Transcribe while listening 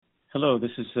Hello,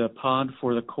 this is Pod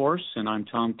for the Course, and I'm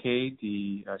Tom Kay,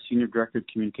 the Senior Director of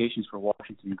Communications for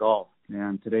Washington Golf.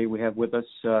 And today we have with us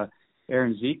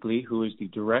Erin Zeekley, who is the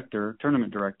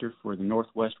Tournament Director for the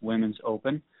Northwest Women's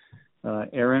Open.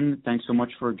 Erin, thanks so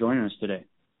much for joining us today.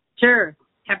 Sure.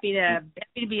 Happy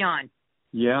to be on.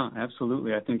 Yeah,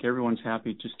 absolutely. I think everyone's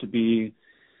happy just to be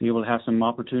able to have some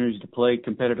opportunities to play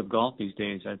competitive golf these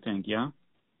days, I think, yeah?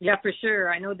 Yeah, for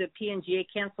sure. I know the PNGA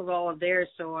canceled all of theirs,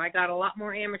 so I got a lot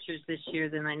more amateurs this year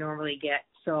than I normally get.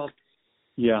 So,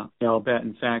 yeah, I'll bet.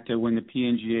 In fact, when the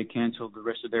PNGA canceled the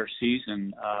rest of their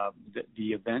season, the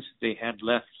events they had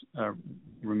left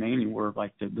remaining were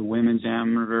like the women's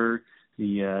amateur,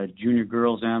 the junior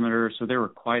girls amateur. So there were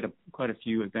quite a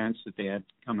few events that they had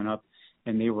coming up,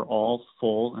 and they were all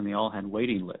full, and they all had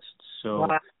waiting lists. So,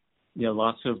 wow. Yeah,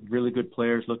 lots of really good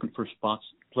players looking for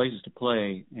places to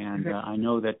play, and I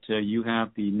know that you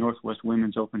have the Northwest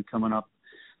Women's Open coming up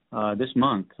this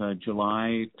month,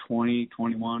 July 20,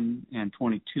 21, and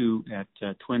 22 at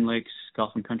Twin Lakes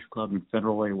Golf and Country Club in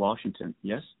Federal Way, Washington.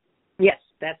 Yes? Yes,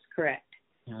 that's correct.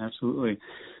 Yeah, absolutely.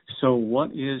 So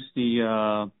what is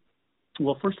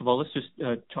well, first of all, let's just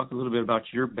talk a little bit about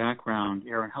your background,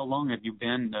 Erin. How long have you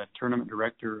been the Tournament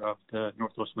Director of the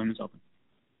Northwest Women's Open?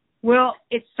 Well,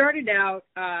 it started out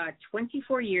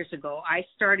 24 years ago. I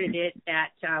started it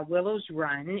at Willows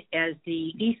Run as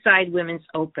the Eastside Women's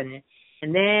Open.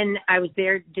 And then I was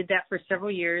there, did that for several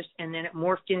years, and then it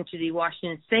morphed into the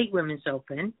Washington State Women's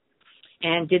Open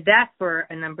and did that for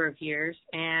a number of years.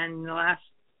 And the last,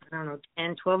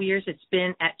 10, 12 years, it's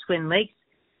been at Twin Lakes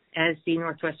as the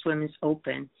Northwest Women's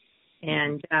Open.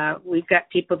 And we've got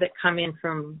people that come in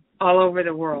from all over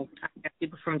the world. I've got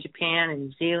people from Japan and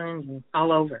New Zealand and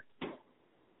all over.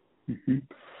 Mm-hmm.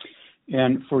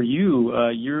 And for you,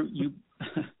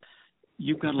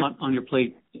 you've got a lot on your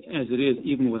plate as it is,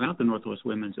 even without the Northwest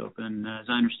Women's Open. As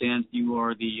I understand, you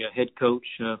are the head coach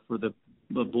for the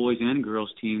boys and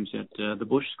girls teams at the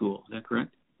Bush School. Is that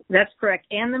correct? That's correct.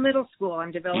 And the middle school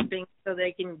I'm developing so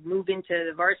they can move into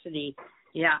the varsity.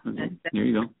 Yeah. Okay. There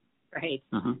you go. Right.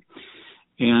 Uh-huh.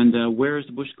 And where is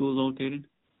the Bush School located?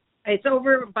 It's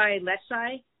over by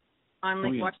Leschi on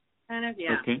Lake Washington, kind of.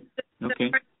 Yeah. Okay.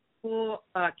 Okay. School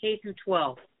K through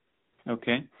 12.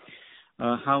 Okay.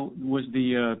 How was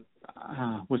the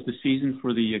season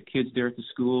for the kids there at the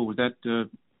school? Was that the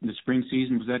spring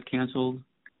season? Was that canceled?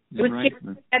 Is that right?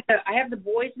 I have the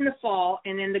boys in the fall,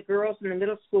 and then the girls in the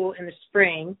middle school in the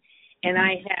spring. And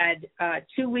I had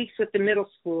 2 weeks with the middle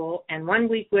school and 1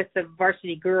 week with the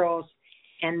varsity girls,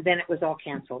 and then it was all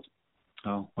canceled.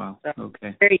 Oh, wow. So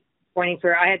okay. Very disappointing.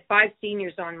 I had 5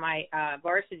 seniors on my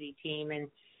varsity team, and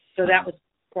so that was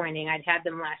disappointing. I'd had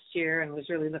them last year and was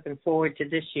really looking forward to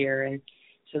this year, and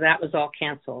so that was all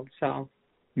canceled. So.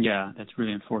 Yeah, that's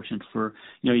really unfortunate.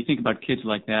 You think about kids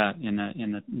like that in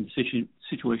the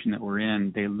situation that we're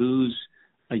in, they lose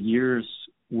a year's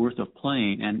worth of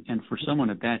playing, and for someone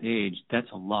at that age,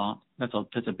 that's a lot. That's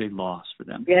a big loss for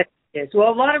them. Yes, it is. Well,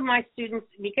 a lot of my students,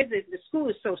 because the school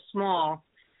is so small,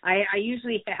 I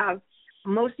usually have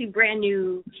mostly brand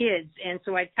new kids, and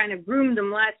so I kind of groomed them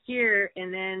last year,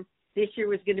 and then this year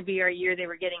was going to be our year. They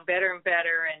were getting better and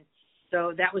better, and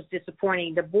so that was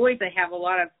disappointing. The boys, I have a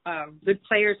lot of good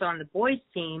players on the boys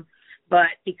team, but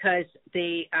because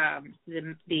the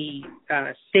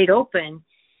state open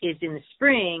is in the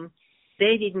spring,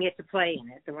 they didn't get to play in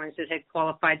it, the ones that had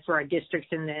qualified for our districts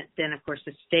and then, of course,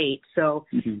 the state. So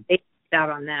they missed out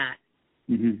on that.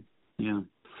 Mm-hmm. Yeah.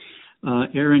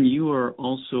 Erin, you are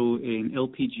also an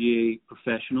LPGA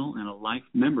professional and a life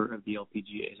member of the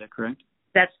LPGA. Is that correct?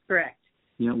 That's correct.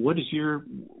 Yeah.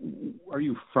 Are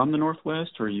you from the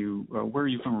Northwest, or where are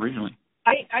you from originally?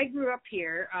 I grew up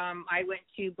here. I went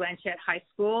to Blanchette High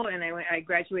School, and I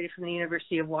graduated from the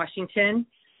University of Washington,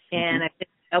 and I've been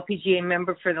LPGA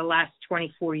member for the last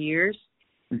 24 years,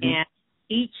 and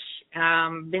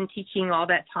been teaching all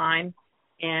that time.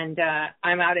 And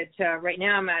I'm out at right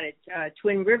now. I'm out at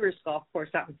Twin Rivers Golf Course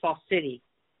out in Fall City.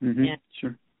 Mm-hmm.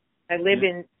 Sure. I live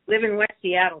in West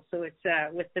Seattle, so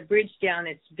it's with the bridge down.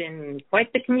 It's been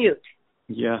quite the commute.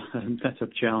 Yeah, that's a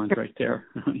challenge right there.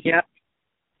 Yeah.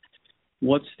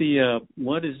 What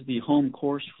is the home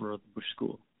course for the Bush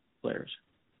School players?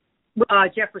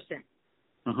 Jefferson.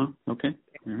 Okay.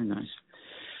 Very nice.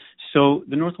 So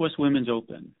the Northwest Women's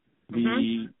Open,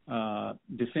 the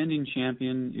defending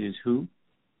champion is who?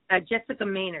 Jessica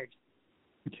Maynard.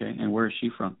 Okay. And where is she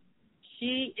from?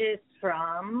 She is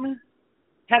from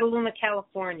Petaluma,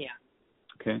 California.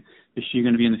 Okay. Is she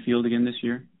going to be in the field again this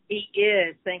year? She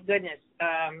is, thank goodness.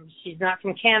 She's not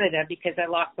from Canada because I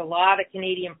lost a lot of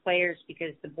Canadian players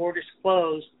because the borders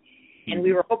closed. And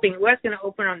we were hoping it was going to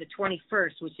open on the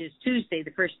 21st, which is Tuesday,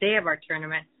 the first day of our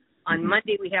tournament. On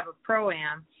Monday, we have a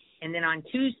Pro-Am. And then on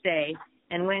Tuesday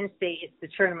and Wednesday, it's the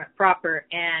tournament proper.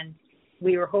 And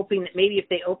we were hoping that maybe if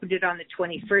they opened it on the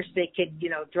 21st, they could,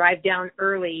 drive down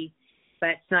early. But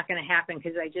it's not going to happen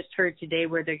because I just heard today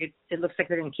where it looks like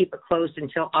they're going to keep it closed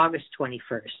until August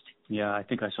 21st. Yeah, I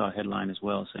think I saw a headline as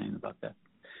well saying about that.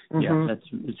 Yeah,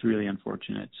 it's really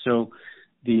unfortunate. So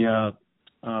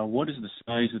what is the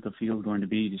size of the field going to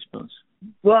be, do you suppose?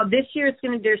 Well, this year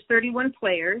there's 31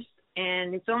 players,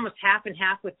 and it's almost half and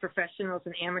half with professionals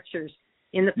and amateurs.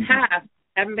 In the past,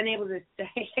 I haven't been able to,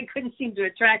 I couldn't seem to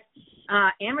attract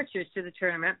amateurs to the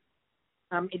tournament.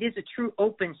 It is a true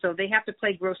open, so they have to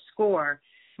play gross score.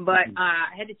 But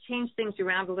I had to change things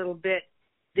around a little bit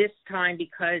this time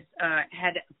because I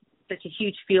had such a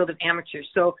huge field of amateurs.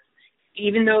 So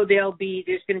even though they're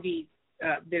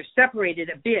separated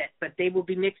a bit, but they will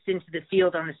be mixed into the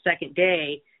field on the second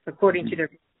day according to their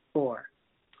score.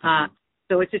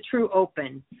 So it's a true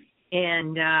open.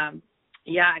 And,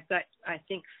 I've got, I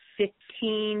think,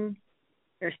 15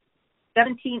 or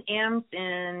 17 AMs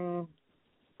and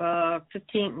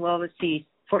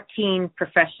 14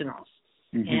 professionals.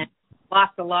 And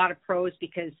lost a lot of pros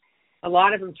because a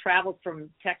lot of them traveled from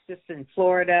Texas and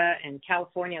Florida and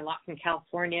California, a lot from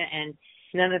California, and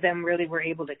none of them really were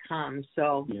able to come.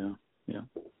 So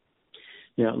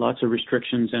lots of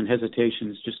restrictions and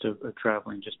hesitations just of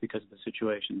traveling just because of the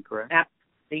situation, correct?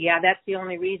 Absolutely. Yeah, that's the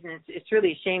only reason. It's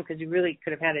really a shame because we really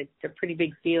could have had a pretty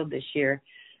big field this year.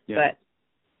 But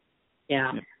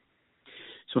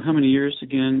so how many years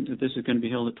again this is going to be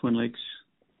held at Twin Lakes?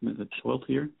 The 12th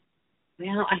year?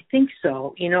 Well, I think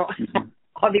so. I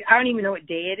don't even know what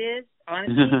day it is,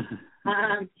 honestly.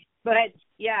 But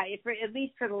at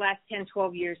least for the last 10,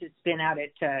 12 years, it's been out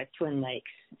at Twin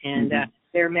Lakes. And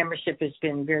their membership has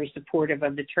been very supportive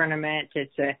of the tournament.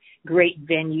 It's a great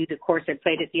venue. The course I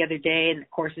played it the other day, and the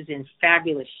course is in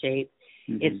fabulous shape.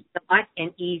 It's not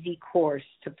an easy course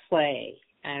to play.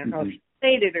 I don't know if you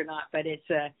played it or not, but it's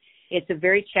a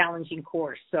very challenging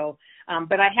course. So,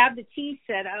 but I have the tee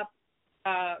set up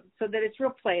so that it's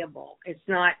real playable. It's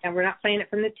not, and we're not playing it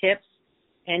from the tips.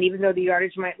 And even though the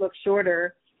yardage might look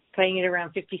shorter, playing it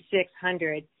around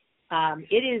 5,600,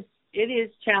 it is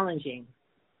challenging.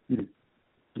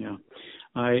 Yeah,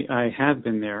 I have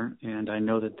been there, and I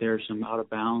know that there's some out of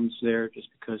bounds there just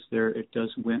because it does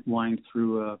wind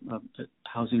through a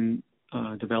housing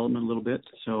development a little bit.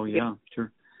 So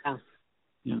sure.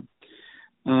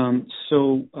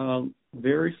 So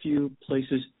very few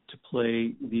places to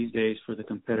play these days for the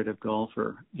competitive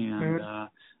golfer, and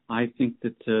I think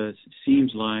that it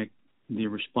seems like the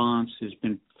response has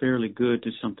been fairly good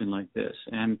to something like this,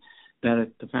 and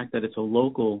that the fact that it's a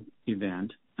local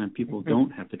event and people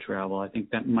don't have to travel, I think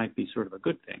that might be sort of a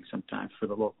good thing sometimes for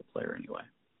the local player anyway.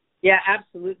 Yeah,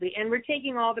 absolutely. And we're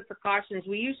taking all the precautions.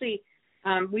 We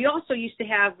also used to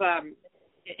have,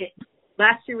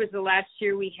 last year was the last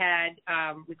year we had,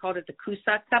 we called it the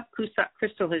Coosac Cup. Coosac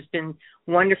Crystal has been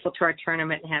wonderful to our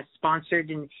tournament and has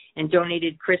sponsored and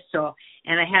donated crystal.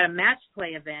 And I had a match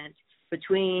play event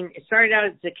it started out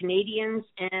as the Canadians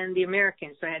and the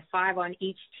Americans. So I had 5 on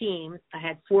each team. I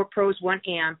had 4 pros, 1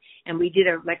 am, and we did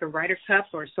a Ryder Cup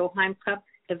or a Solheim Cup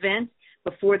event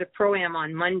before the Pro-Am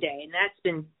on Monday.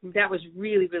 And that was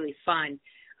really, really fun.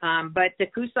 But the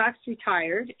Coosacs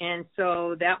retired, and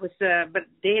so that was, but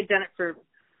they had done it for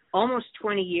almost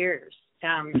 20 years,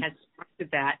 had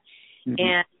sponsored that.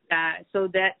 And so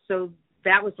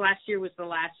that was last year was the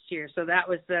last year. So that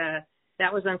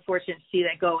was unfortunate to see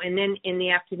that go. And then in the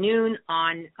afternoon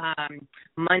on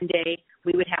Monday,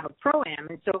 we would have a Pro-Am,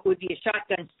 and so it would be a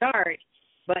shotgun start.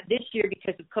 But this year,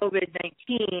 because of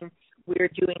COVID-19, we're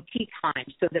doing tee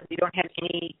times so that we don't have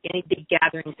any big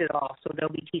gatherings at all. So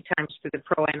there'll be tee times for the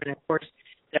Pro-Am, and of course,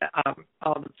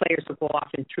 all the players will go off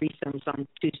in threesomes on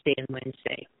Tuesday and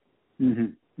Wednesday.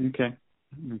 Okay,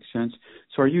 that makes sense.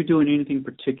 So are you doing anything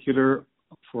particular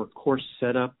for course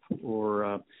setup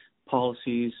or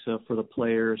policies for the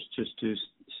players just to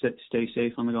stay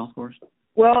safe on the golf course?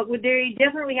 Well, they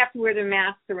definitely have to wear their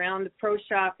masks around the pro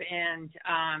shop and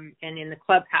in the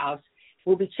clubhouse.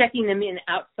 We'll be checking them in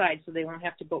outside so they won't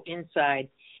have to go inside.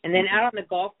 And then out on the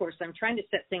golf course, I'm trying to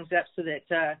set things up so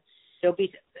that there'll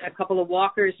be a couple of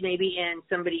walkers maybe and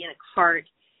somebody in a cart.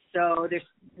 So there's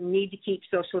need to keep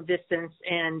social distance,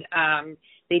 and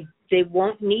they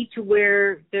won't need to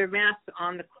wear their masks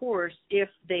on the course if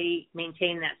they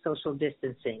maintain that social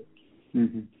distancing.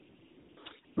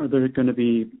 Are there going to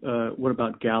be, what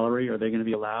about gallery? Are they going to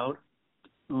be allowed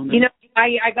on there?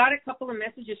 I got a couple of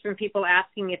messages from people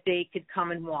asking if they could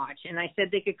come and watch, and I said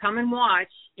they could come and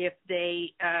watch if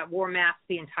they wore masks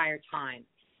the entire time.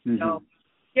 Mm-hmm. So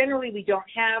generally we don't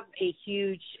have a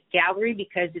huge gallery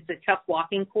because it's a tough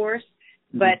walking course,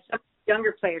 mm-hmm. but some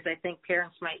younger players, I think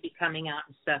parents might be coming out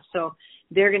and stuff, so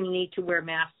they're going to need to wear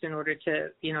masks in order to,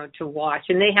 to watch,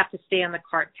 and they have to stay on the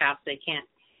cart path. They can't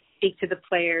speak to the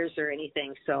players or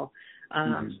anything. So,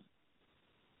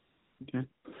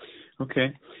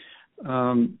 Okay.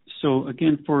 So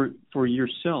again, for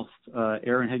yourself,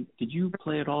 Erin, did you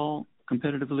play at all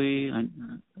competitively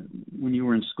when you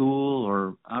were in school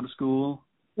or out of school?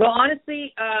 Well,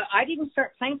 honestly, I didn't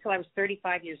start playing until I was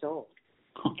 35 years old.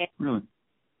 Oh, really?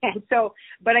 And so,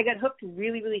 but I got hooked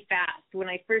really, really fast. When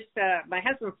I first, my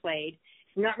husband played,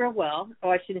 not real well. Oh,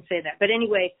 I shouldn't say that. But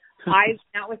anyway, I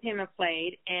went out with him and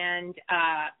played, and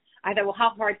I thought, well,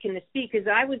 how hard can this be? Because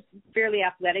I was fairly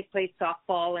athletic, played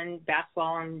softball and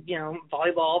basketball and,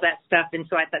 volleyball, all that stuff. And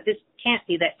so I thought, this can't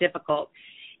be that difficult.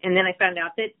 And then I found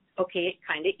out that, okay, it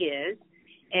kind of is.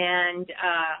 And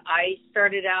I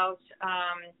started out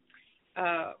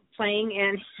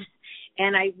playing,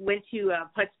 and I went to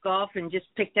Putz Golf and just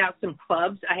picked out some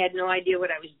clubs. I had no idea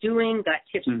what I was doing, got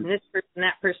tips from this person,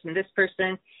 that person, this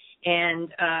person, and,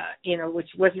 which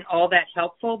wasn't all that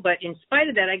helpful. But in spite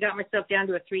of that, I got myself down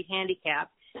to a 3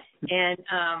 handicap. And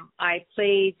I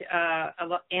played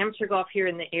amateur golf here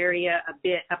in the area a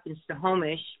bit up in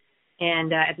Snohomish,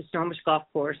 and at the Snohomish Golf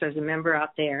Course. I was a member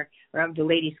out there, or of the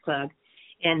ladies club.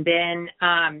 And then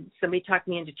somebody talked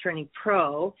me into turning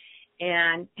pro,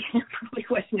 and it probably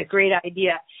wasn't a great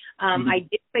idea. I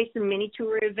did play some mini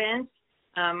tour events.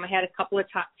 I had a couple of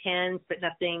top 10s, but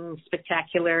nothing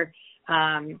spectacular.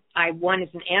 I won as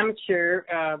an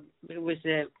amateur. It was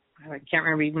I can't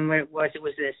remember even what it was. It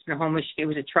was a Snohomish. It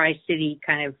was a Tri-City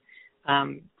kind of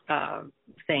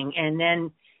thing. And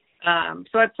then,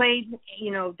 so I played,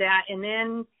 that, and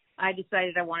then I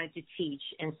decided I wanted to teach.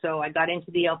 And so I got into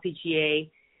the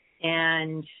LPGA,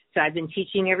 and so I've been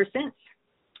teaching ever since.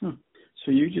 Huh.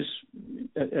 So you just,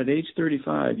 at age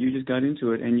 35, you just got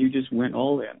into it, and you just went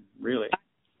all in, really.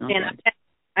 Okay. And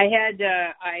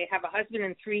I have a husband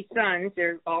and 3 sons.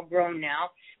 They're all grown now,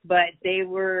 but they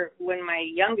were, when my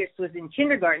youngest was in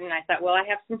kindergarten, I thought, well, I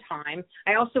have some time.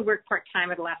 I also worked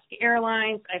part-time at Alaska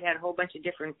Airlines. I've had a whole bunch of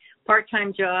different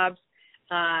part-time jobs.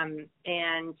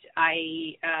 And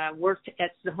I worked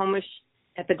at Snohomish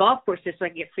at the golf courses so I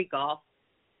could get free golf,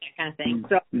 that kind of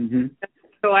thing.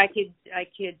 So I could,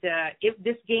 if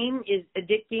this game is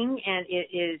addicting and it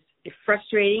is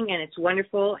frustrating and it's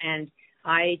wonderful, and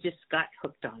I just got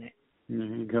hooked on it. There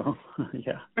you go.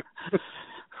 Yeah.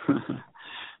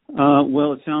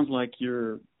 Well, it sounds like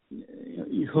you're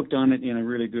hooked on it in a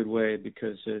really good way,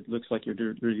 because it looks like you're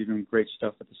really doing great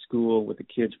stuff at the school with the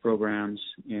kids programs,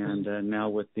 and now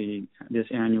with this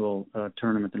annual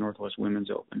tournament, the Northwest Women's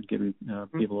Open, giving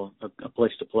people a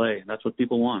place to play. That's what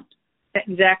people want.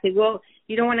 Exactly. Well,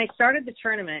 when I started the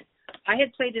tournament, I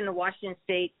had played in the Washington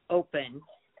State Open,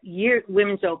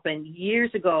 Women's Open,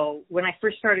 years ago when I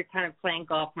first started kind of playing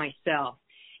golf myself.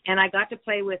 And I got to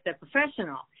play with a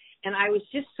professional. And I was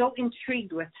just so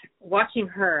intrigued with watching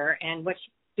her and what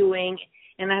she's doing.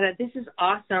 And I thought, this is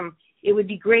awesome. It would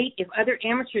be great if other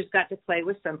amateurs got to play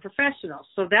with some professionals.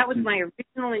 So that was my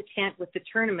original intent with the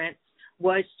tournament,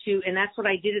 was to, and that's what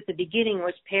I did at the beginning,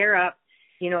 was pair up,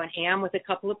 an am with a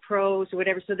couple of pros or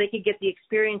whatever, so they could get the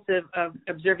experience of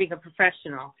observing a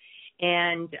professional.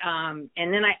 And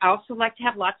then I also like to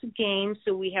have lots of games.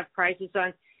 So we have prizes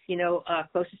on,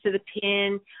 closest to the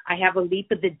pin. I have a leap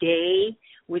of the day,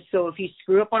 so if you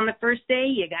screw up on the first day,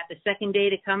 you got the second day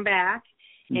to come back.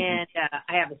 And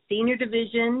I have a senior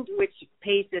division, which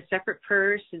pays a separate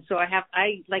purse. And so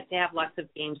I like to have lots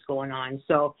of games going on.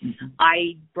 So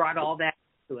I brought all that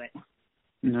to it.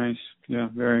 Nice. Yeah,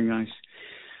 very nice.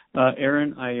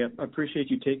 Erin, I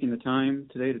appreciate you taking the time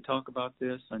today to talk about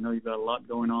this. I know you've got a lot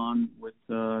going on with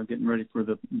getting ready for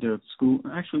the school.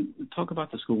 Actually, talk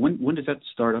about the school. When does that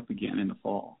start up again in the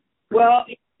fall? Well,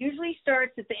 it usually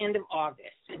starts at the end of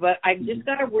August, but I just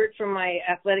got a word from my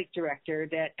athletic director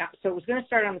so it was going to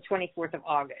start on the 24th of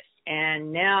August.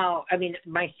 And now,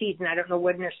 my season, I don't know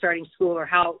when they're starting school or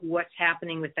what's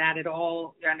happening with that at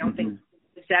all. I don't think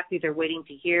exactly they're waiting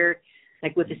to hear,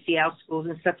 like what the Seattle schools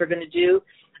and stuff are going to do.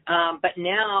 But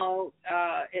now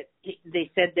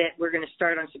they said that we're going to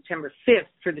start on September 5th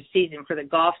for the season, for the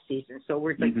golf season. So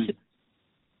we're like,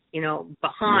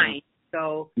 behind.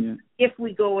 So if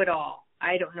we go at all,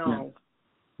 I don't know.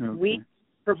 Yeah. Okay. We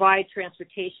provide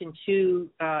transportation to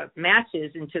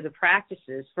matches and to the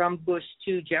practices from Bush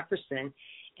to Jefferson.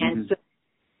 And so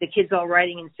the kids all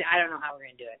writing and say, I don't know how we're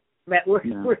going to do it. But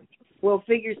We'll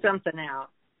figure something out.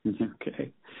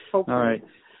 Okay. Hopefully. All right.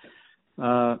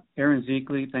 Erin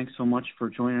Zeigler, thanks so much for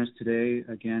joining us today.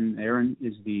 Again, Erin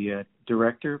is the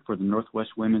director for the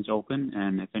Northwest Women's Open,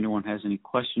 and if anyone has any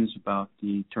questions about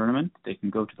the tournament, they can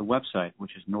go to the website,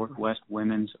 which is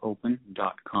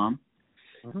northwestwomensopen.com.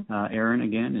 Erin,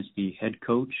 again, is the head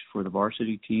coach for the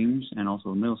varsity teams and also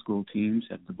the middle school teams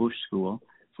at the Bush School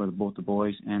for both the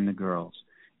boys and the girls.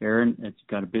 Erin, it's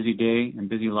got a busy day and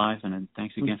busy life, and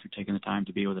thanks again for taking the time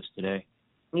to be with us today.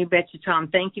 You betcha, Tom.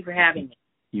 Thank you for having me.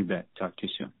 You bet. Talk to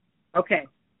you soon. Okay.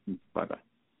 Bye-bye.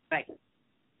 Bye.